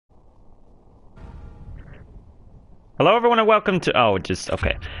Hello everyone and welcome to... Oh,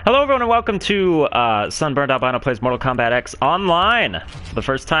 okay. Hello everyone and welcome to Sunburned Albino Plays Mortal Kombat X Online. For the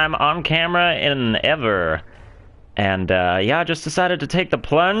first time on camera in ever. And, yeah, I just decided to take the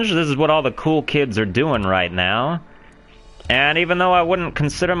plunge. This is what all the cool kids are doing right now. And even though I wouldn't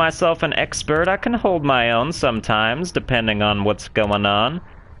consider myself an expert, I can hold my own sometimes, depending on what's going on.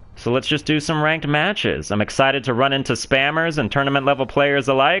 So let's just do some ranked matches. I'm excited to run into spammers and tournament-level players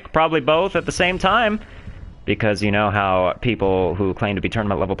alike, probably both at the same time. Because you know how people who claim to be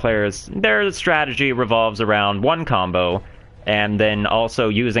tournament-level players, their strategy revolves around one combo, and then also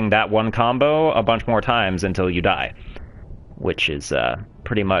using that one combo a bunch more times until you die. Which is,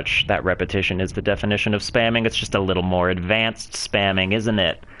 pretty much, that repetition is the definition of spamming. It's just a little more advanced spamming, isn't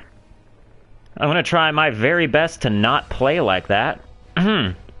it? I'm gonna try my very best to not play like that.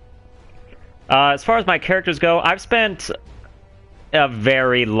 As far as my characters go, I've spent a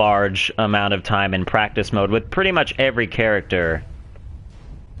very large amount of time in practice mode with pretty much every character.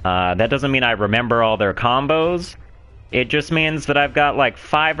 That doesn't mean I remember all their combos. It just means that I've got like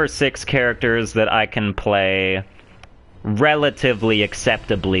 5 or 6 characters that I can play relatively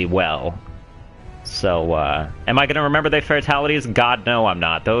acceptably well. So, am I gonna remember their fatalities? God, no, I'm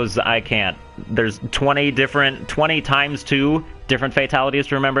not. Those, I can't. There's 20 times 2 different fatalities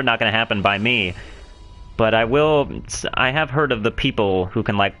to remember. Not gonna happen by me. But I have heard of the people who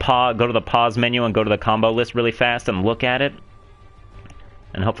can, like, go to the pause menu and go to the combo list really fast and look at it.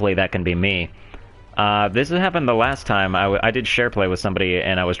 And hopefully that can be me. This happened the last time. I did share play with somebody,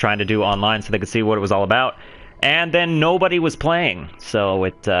 and I was trying to do online so they could see what it was all about. And then nobody was playing. So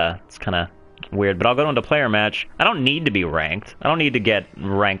it's kind of weird. But I'll go into player match. I don't need to be ranked. I don't need to get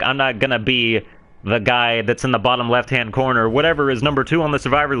ranked. I'm not going to be the guy that's in the bottom left-hand corner, whatever is number 2 on the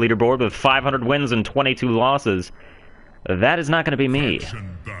Survivor leaderboard with 500 wins and 22 losses. That is not going to be me.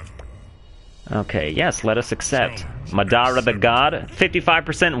 Okay, yes, let us accept. Madara the God,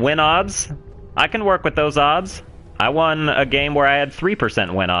 55% win odds. I can work with those odds. I won a game where I had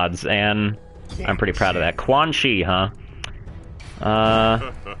 3% win odds, and I'm pretty proud of that. Quan Chi, huh?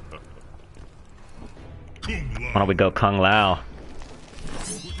 Why don't we go Kung Lao?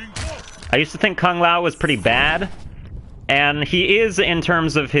 I used to think Kung Lao was pretty bad, and he is in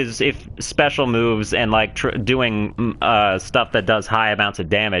terms of his special moves and like doing stuff that does high amounts of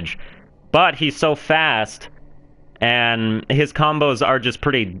damage. But he's so fast, and his combos are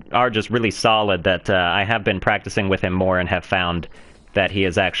just really solid that I have been practicing with him more and have found that he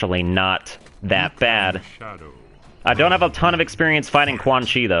is actually not that bad. I don't have a ton of experience fighting Quan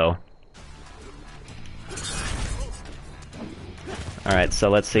Chi though. Alright, so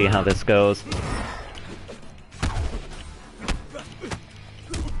let's see how this goes.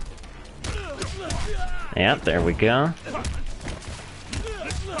 Yep, there we go.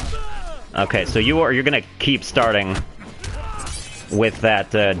 Okay, so you're gonna keep starting with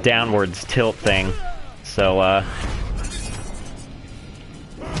that downwards tilt thing. So, I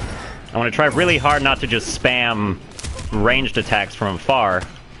want to try really hard not to just spam ranged attacks from afar.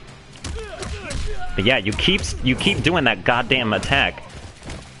 But yeah, you keep doing that goddamn attack.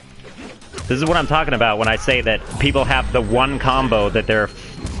 This is what I'm talking about when I say that people have the one combo that they're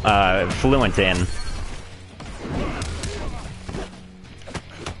fluent in.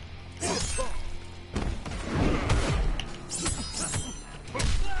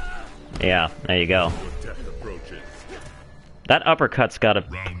 Yeah, there you go. That uppercut's got a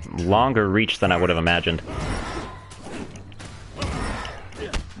longer reach than I would have imagined.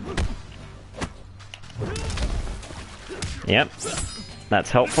 Yep,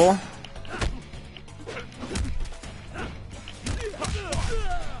 that's helpful.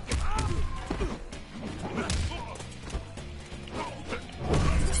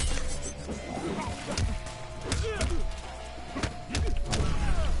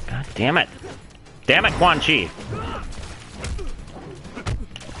 God damn it. Damn it, Quan Chi.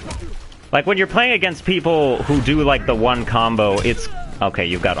 Like, when you're playing against people who do, like, the one combo, it's... Okay,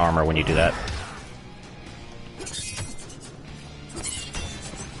 you've got armor when you do that.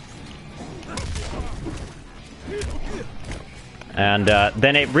 And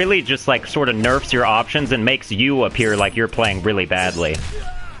then it really just, like, sort of nerfs your options and makes you appear like you're playing really badly.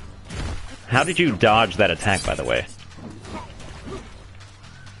 How did you dodge that attack, by the way?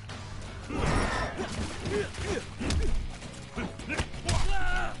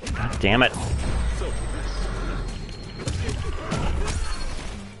 God damn it.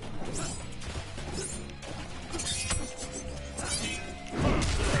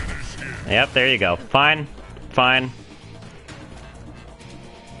 Yep, there you go. Fine. Fine.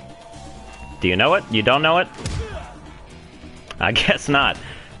 Do you know it? You don't know it? I guess not.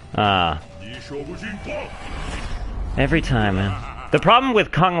 Every time, man. The problem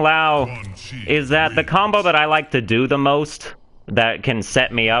with Kung Lao is that the combo that I like to do the most, that can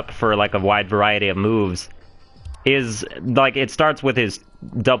set me up for like a wide variety of moves, is like it starts with his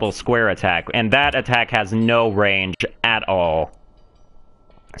double square attack, and that attack has no range at all.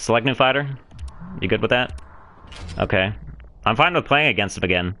 Select new fighter? You good with that? Okay. I'm fine with playing against him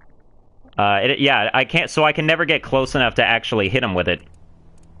again. Yeah, I can't, so I can never get close enough to actually hit him with it.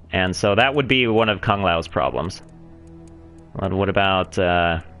 And so that would be one of Kung Lao's problems. But what about,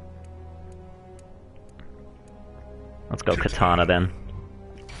 let's go Katana then.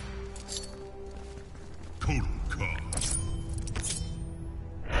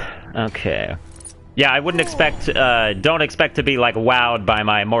 Okay. Yeah, I wouldn't expect, don't expect to be, like, wowed by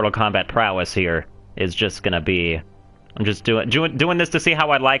my Mortal Kombat prowess here. It's just gonna be... I'm just doing this to see how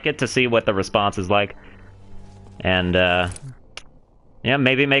I like it, to see what the response is like. And, yeah,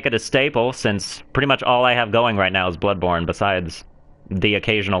 maybe make it a staple, since pretty much all I have going right now is Bloodborne, besides the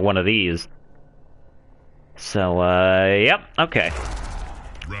occasional one of these. So, yep, okay.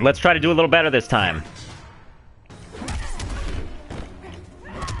 Let's try to do a little better this time.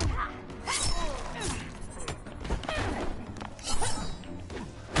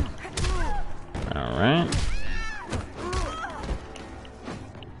 Alright.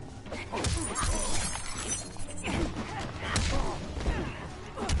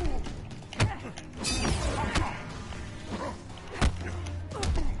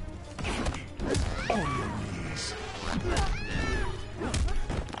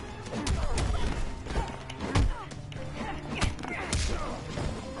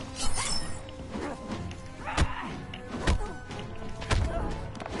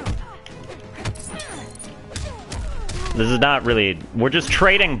 This is not really... We're just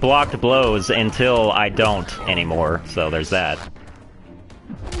trading blocked blows until I don't anymore, so there's that.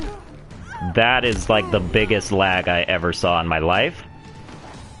 That is, like, the biggest lag I ever saw in my life.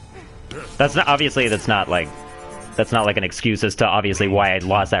 That's not... Obviously, that's not, like an excuse as to, obviously, why I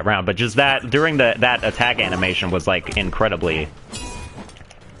lost that round, but just that... During that attack animation was, like, incredibly...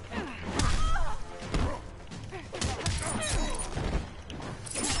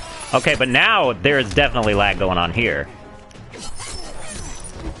 Okay, but now there's definitely lag going on here.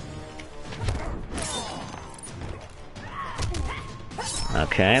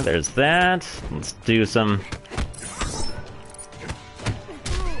 Okay, there's that. Let's do some...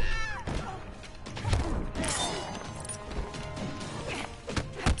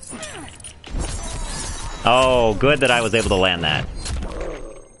 Oh, good that I was able to land that.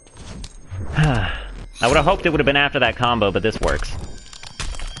 I would have hoped it would have been after that combo, but this works.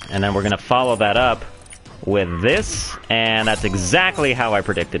 And then we're gonna follow that up with this, and that's exactly how I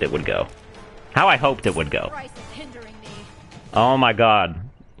predicted it would go. How I hoped it would go. Oh my god.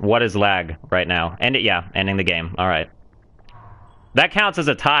 What is lag right now? Yeah, ending the game. Alright. That counts as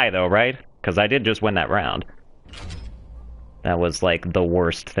a tie, though, right? Because I did just win that round. That was, like, the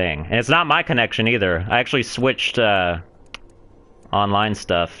worst thing. And it's not my connection, either. I actually switched, online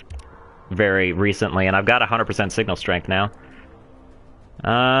stuff very recently, and I've got 100% signal strength now.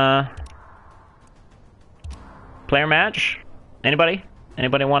 Player match? Anybody?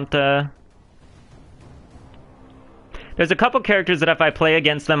 Anybody want, There's a couple characters that if I play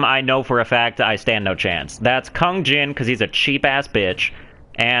against them, I know for a fact I stand no chance. That's Kung Jin, because he's a cheap-ass bitch,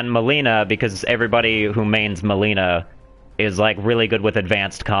 and Melina, because everybody who mains Melina is, like, really good with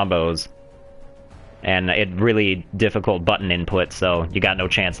advanced combos. And it's really difficult button input, so you got no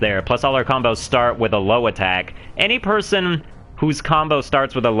chance there. Plus, all our combos start with a low attack. Any person whose combo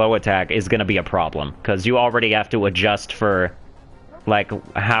starts with a low attack is gonna be a problem, because you already have to adjust for, like,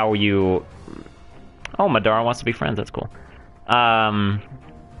 how you... Oh, Madara wants to be friends, that's cool.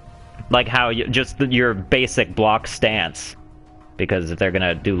 Like how you, just your basic block stance. Because if they're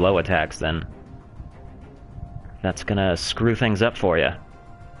gonna do low attacks, then that's gonna screw things up for you.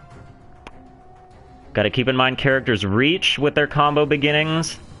 Gotta keep in mind characters' reach with their combo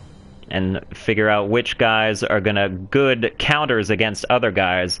beginnings, and figure out which guys are gonna good counters against other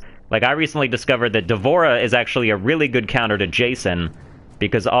guys. Like, I recently discovered that Devora is actually a really good counter to Jason,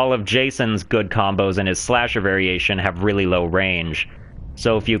 because all of Jason's good combos and his slasher variation have really low range.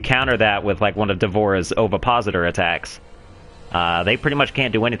 So if you counter that with, like, one of Devora's ovipositor attacks, they pretty much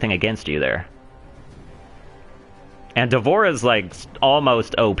can't do anything against you there. And Devora's, like,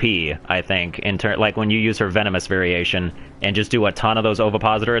 almost OP, I think, like, when you use her Venomous variation and just do a ton of those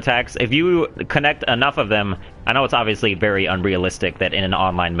ovipositor attacks. If you connect enough of them, I know it's obviously very unrealistic that in an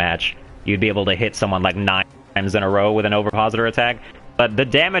online match you'd be able to hit someone, like, 9 times in a row with an ovipositor attack, but the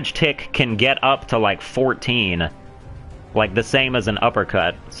damage tick can get up to, like, 14. Like, the same as an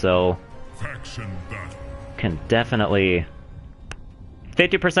uppercut, so... can definitely...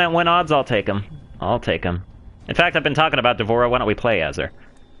 50% win odds, I'll take them. I'll take them. In fact, I've been talking about Devora. Why don't we play as her?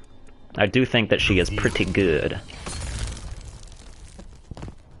 I do think that she is pretty good.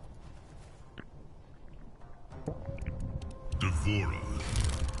 Devora.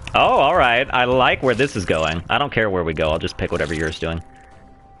 Oh, alright. I like where this is going. I don't care where we go. I'll just pick whatever yours doing.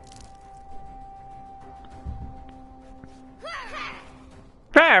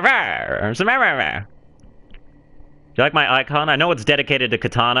 Do you like my icon? I know it's dedicated to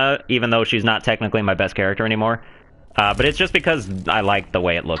Katana, even though she's not technically my best character anymore. But it's just because I like the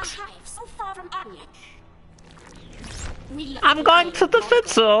way it looks. I'm going to the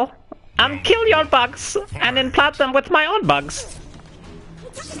Fitzel and kill your bugs and implant them with my own bugs.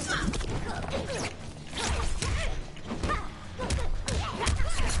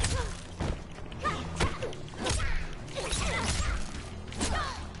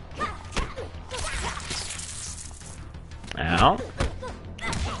 Ow.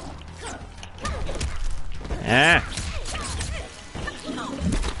 Ah.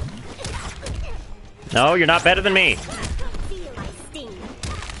 No, you're not better than me.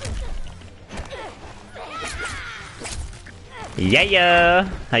 Yeah.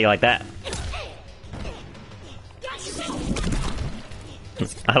 How you like that?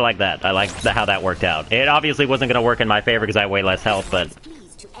 I like that. I like how that worked out. It obviously wasn't going to work in my favor because I have way less health, but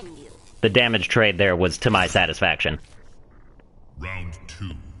the damage trade there was to my satisfaction. Round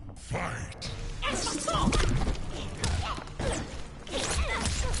 2. Fight!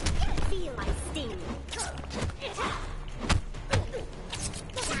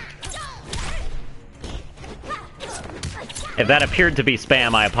 If that appeared to be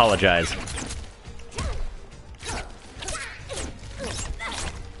spam, I apologize.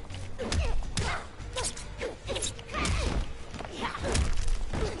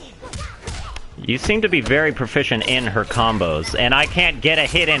 You seem to be very proficient in her combos, and I can't get a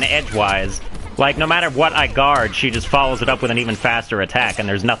hit in edgewise. Like, no matter what I guard, she just follows it up with an even faster attack, and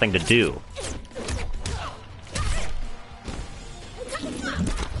there's nothing to do.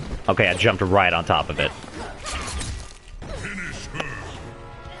 Okay, I jumped right on top of it.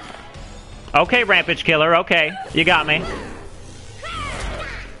 Okay, Rampage Killer, okay. You got me.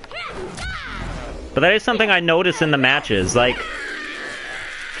 But that is something I notice in the matches, like...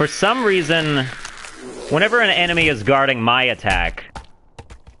 For some reason, whenever an enemy is guarding my attack,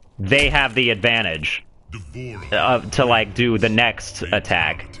 they have the advantage to, like, do the next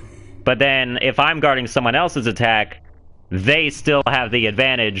attack. But then, if I'm guarding someone else's attack, they still have the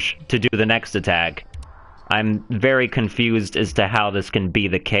advantage to do the next attack. I'm very confused as to how this can be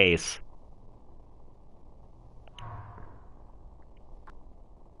the case.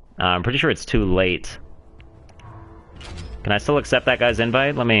 I'm pretty sure it's too late. Can I still accept that guy's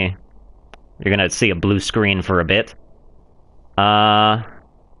invite? Let me... You're gonna see a blue screen for a bit. Yeah,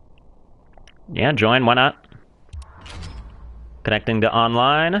 join, why not? Connecting to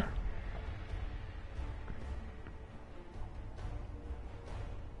online.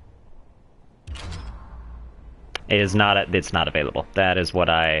 It's not available. That is what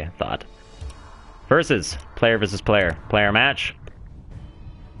I thought. Versus player match.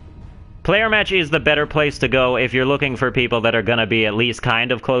 Player match is the better place to go if you're looking for people that are gonna be at least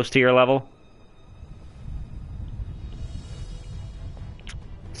kind of close to your level.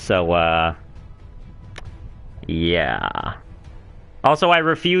 So, yeah. Also, I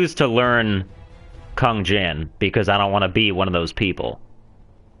refuse to learn Kung Jin because I don't want to be one of those people.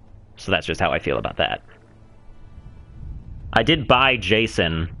 So that's just how I feel about that. I did buy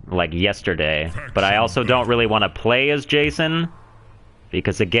Jason, like, yesterday, but I also don't really want to play as Jason.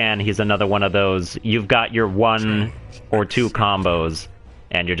 Because, again, he's another one of those, you've got your 1 or 2 combos,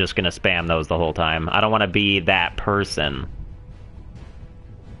 and you're just gonna spam those the whole time. I don't want to be that person.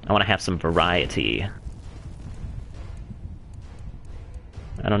 I want to have some variety.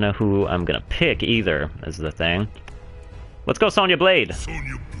 I don't know who I'm gonna pick, either, is the thing. Let's go Sonya Blade!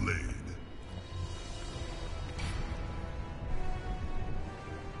 Sonya Blade.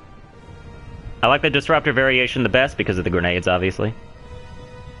 I like the Disruptor variation the best because of the grenades, obviously.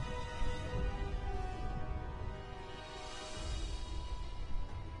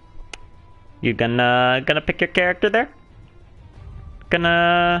 You gonna pick your character there?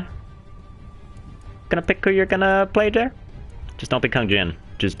 Gonna pick who you're gonna play there? Just don't be Kung Jin.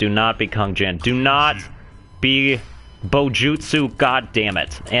 Just do not be Kung Jin. Do not be Bojutsu, god damn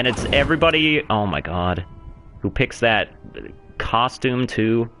it. And it's everybody, oh my god, who picks that costume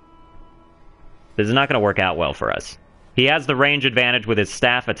too. This is not gonna work out well for us. He has the range advantage with his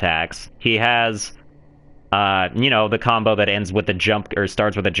staff attacks. He has... you know, the combo that ends with the jump, or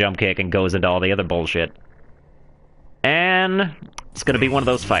starts with a jump kick and goes into all the other bullshit. And it's gonna be one of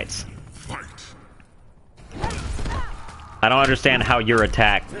those fights. Fight. I don't understand how your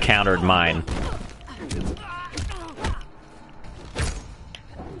attack countered mine.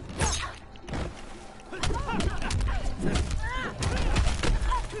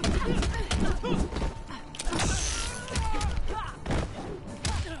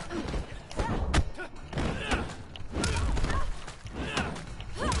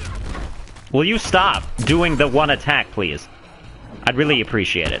 Will you stop doing the one attack, please? I'd really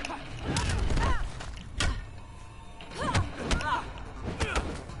appreciate it.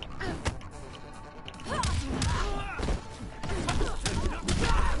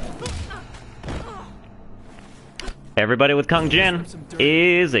 Everybody with Kung Jin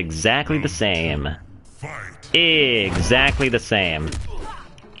is exactly the same. Fight. Exactly the same.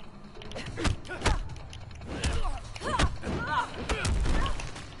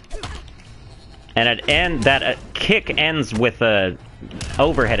 And that kick ends with a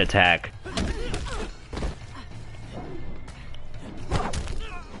overhead attack.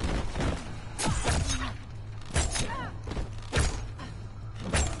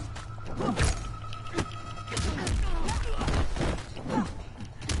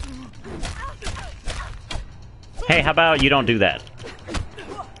 Hey, how about you don't do that?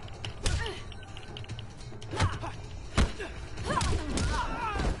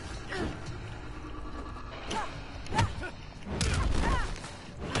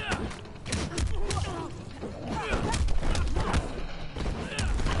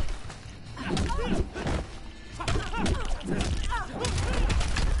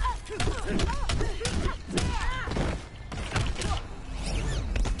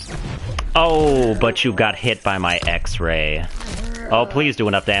 Oh, but you got hit by my X-ray. Oh, please do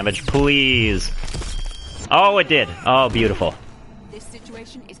enough damage. Please. Oh, it did. Oh, beautiful. This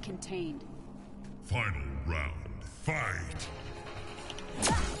situation is contained. Final round. Fight.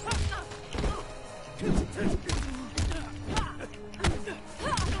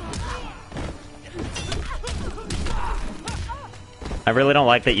 I really don't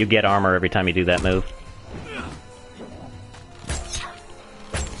like that you get armor every time you do that move.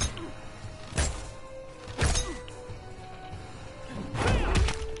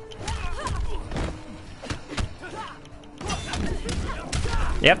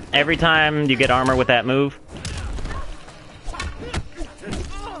 Yep, every time you get armor with that move.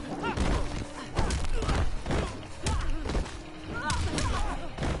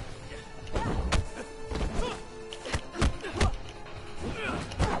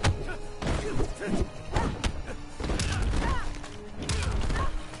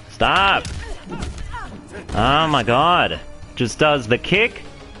 Stop! Oh my god. Just does the kick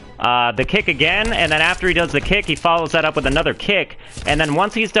again, and then after he does the kick, he follows that up with another kick, and then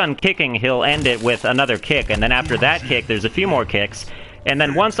once he's done kicking, he'll end it with another kick, and then after that kick, there's a few more kicks, and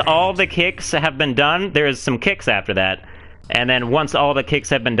then once all the kicks have been done, there's some kicks after that, and then once all the kicks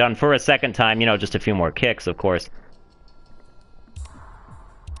have been done for a second time, you know, just a few more kicks, of course.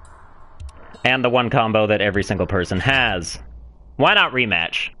 And the one combo that every single person has. Why not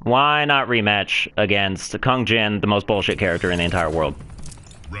rematch? Why not rematch against Kung Jin, the most bullshit character in the entire world?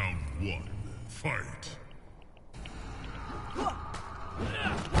 Round one. Fight.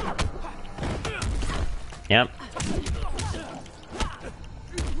 Yep.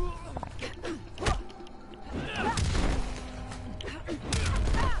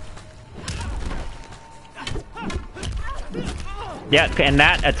 Yeah, and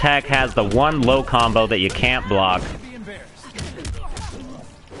that attack has the one low combo that you can't block.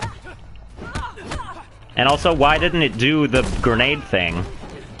 And also, why didn't it do the grenade thing?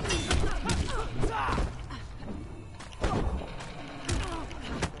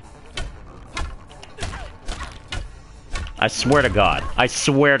 I swear to God. I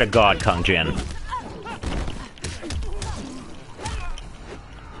swear to God, Kung Jin.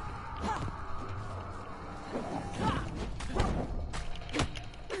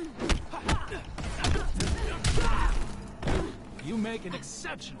 You make an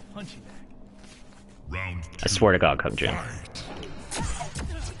exceptional punching bag. Round two. I swear to God, Kung Jin. Fight.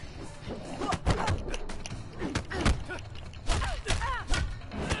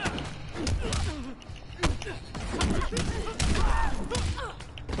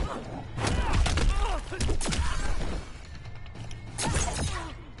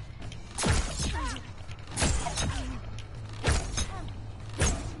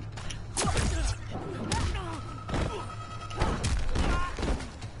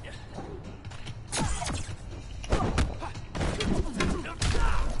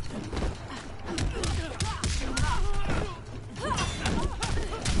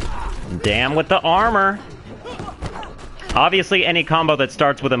 Damn with the armor. Obviously, any combo that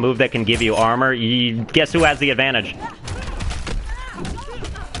starts with a move that can give you armor, guess who has the advantage?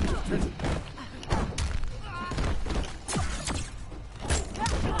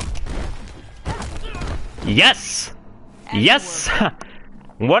 Yes! Yes!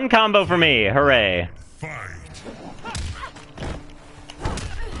 One combo for me, hooray. Fight.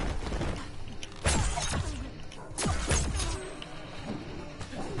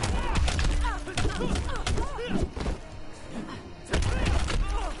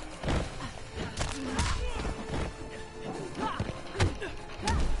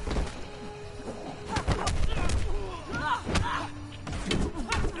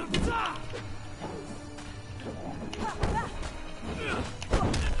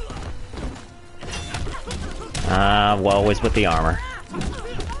 Well, always with the armor.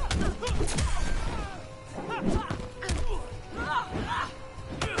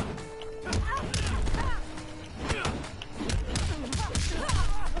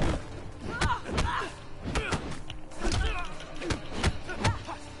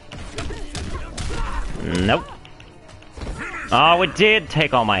 Nope. Oh, it did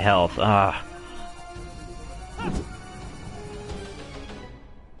take all my health.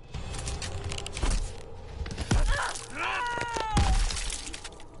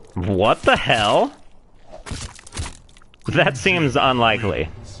 What the hell? That seems unlikely.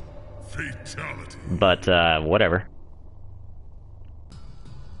 Fatality. But, whatever.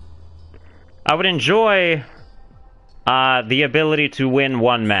 I would enjoy, the ability to win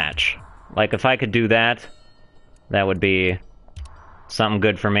one match. Like, if I could do that, that would be something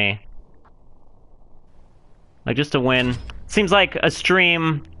good for me. Like, just to win. Seems like a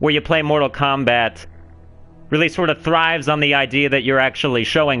stream where you play Mortal Kombat really sort of thrives on the idea that you're actually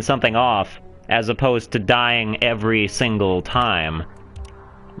showing something off, as opposed to dying every single time.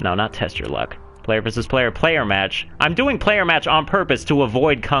 No, not test your luck. Player versus player match. I'm doing player match on purpose to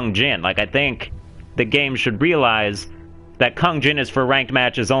avoid Kung Jin. Like, I think the game should realize that Kung Jin is for ranked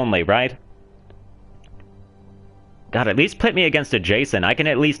matches only, right? God, at least put me against a Jason. I can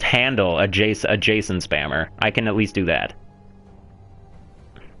at least handle a Jason spammer. I can at least do that.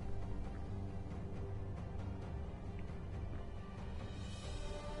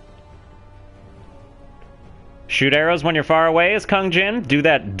 Shoot arrows when you're far away is Kung Jin. Do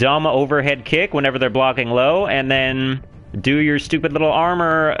that dumb overhead kick whenever they're blocking low, and then do your stupid little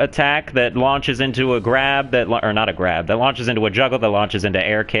armor attack that launches into a grab that, or not a grab, that launches into a juggle, that launches into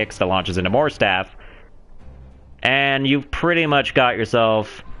air kicks, that launches into more staff. And you've pretty much got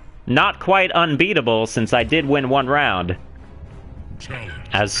yourself not quite unbeatable, since I did win one round.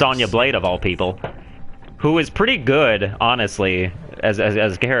 As Sonya Blade, of all people. Who is pretty good, honestly, as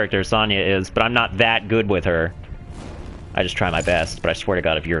a character, Sonya is, but I'm not that good with her. I just try my best, but I swear to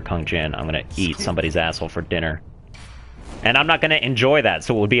God, if you're a Kung Jin, I'm gonna eat somebody's asshole for dinner. And I'm not gonna enjoy that,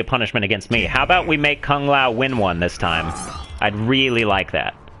 so it would be a punishment against me. How about we make Kung Lao win one this time? I'd really like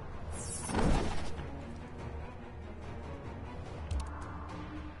that.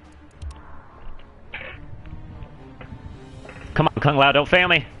 Come on, Kung Lao, don't fail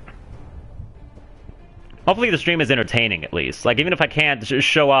me. Hopefully the stream is entertaining, at least. Like, even if I can't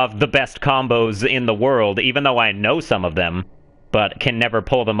show off the best combos in the world, even though I know some of them, but can never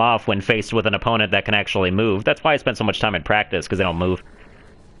pull them off when faced with an opponent that can actually move. That's why I spend so much time in practice, because they don't move.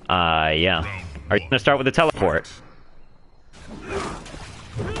 Yeah. Are you gonna start with the teleport?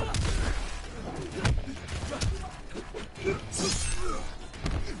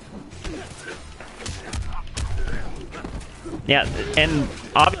 Yeah, and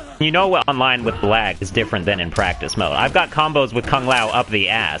you know what online with lag is different than in practice mode. I've got combos with Kung Lao up the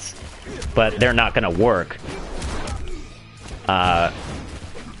ass, but they're not gonna work.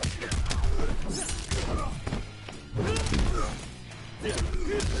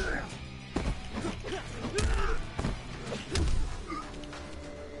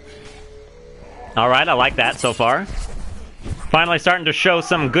 Alright, I like that so far. Finally starting to show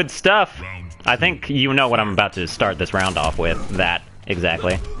some good stuff. I think you know what I'm about to start this round off with. That,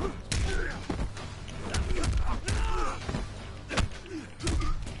 exactly.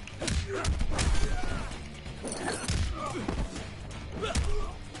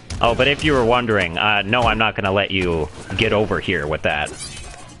 Oh, but if you were wondering, no, I'm not gonna let you get over here with that.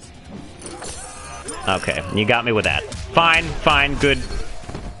 Okay, you got me with that. Fine, fine, good.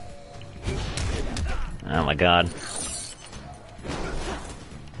 Oh my god.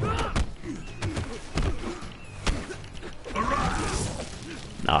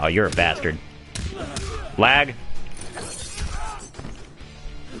 Oh, you're a bastard. Lag.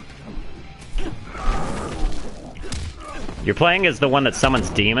 You're playing as the one that summons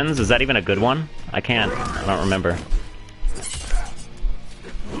demons? Is that even a good one? I don't remember.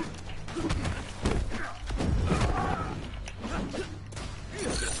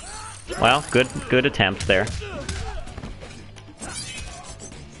 Well, good attempt there.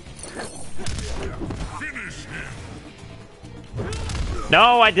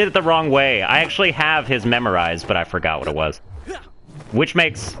 No, I did it the wrong way. I actually have his memorized, but I forgot what it was. Which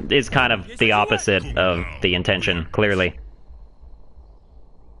is kind of the opposite of the intention, clearly.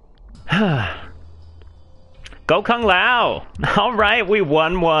 Go Kung Lao! Alright, we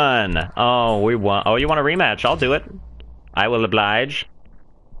won one. Oh, we won. Oh, you want a rematch? I'll do it. I will oblige.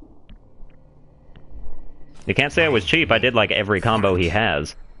 You can't say I was cheap. I did like every combo he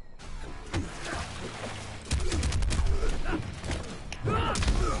has.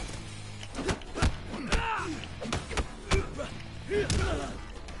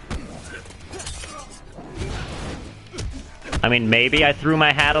 I mean, maybe I threw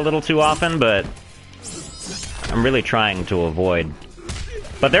my hat a little too often, but I'm really trying to avoid.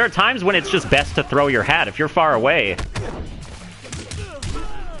 But there are times when it's just best to throw your hat if you're far away.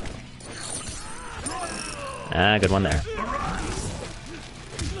 Ah, good one there.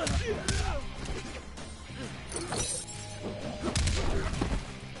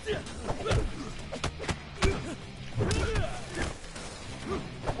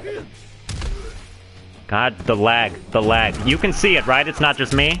 God, the lag. You can see it, right? It's not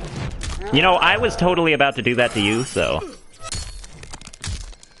just me? You know, I was totally about to do that to you, so...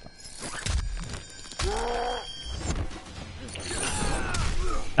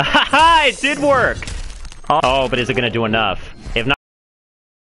 Haha! It did work! Oh, but is it gonna do enough? If not,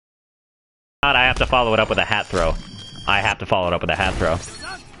 I have to follow it up with a hat throw. I have to follow it up with a hat throw.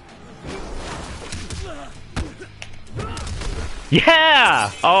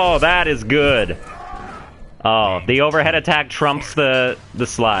 Yeah! Oh, that is good. Oh, the overhead attack trumps the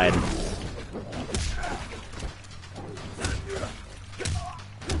slide.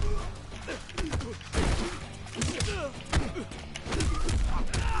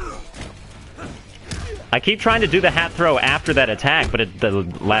 I keep trying to do the hat throw after that attack, but the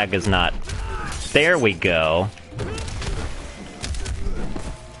lag is not. There we go.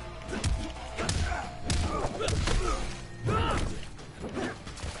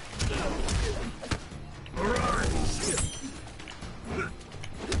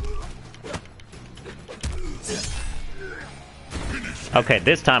 Okay,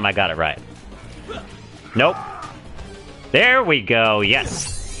 this time I got it right. Nope. There we go,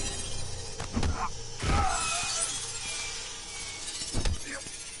 yes.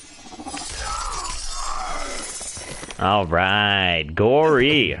 Alright,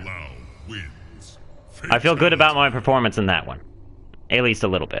 gory. I feel good about my performance in that one. At least a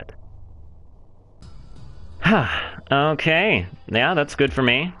little bit. Okay, yeah, that's good for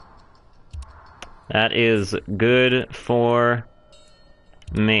me. That is good for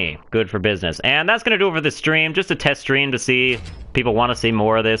me. Good for business. And that's gonna do it for this stream. Just a test stream to see if people want to see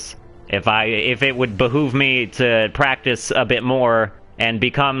more of this. If it would behoove me to practice a bit more and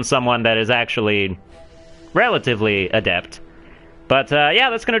become someone that is actually relatively adept. But yeah,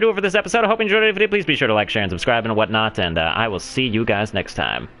 that's gonna do it for this episode. I hope you enjoyed it. If you did, please be sure to like, share, and subscribe and whatnot. And I will see you guys next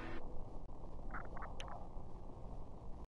time.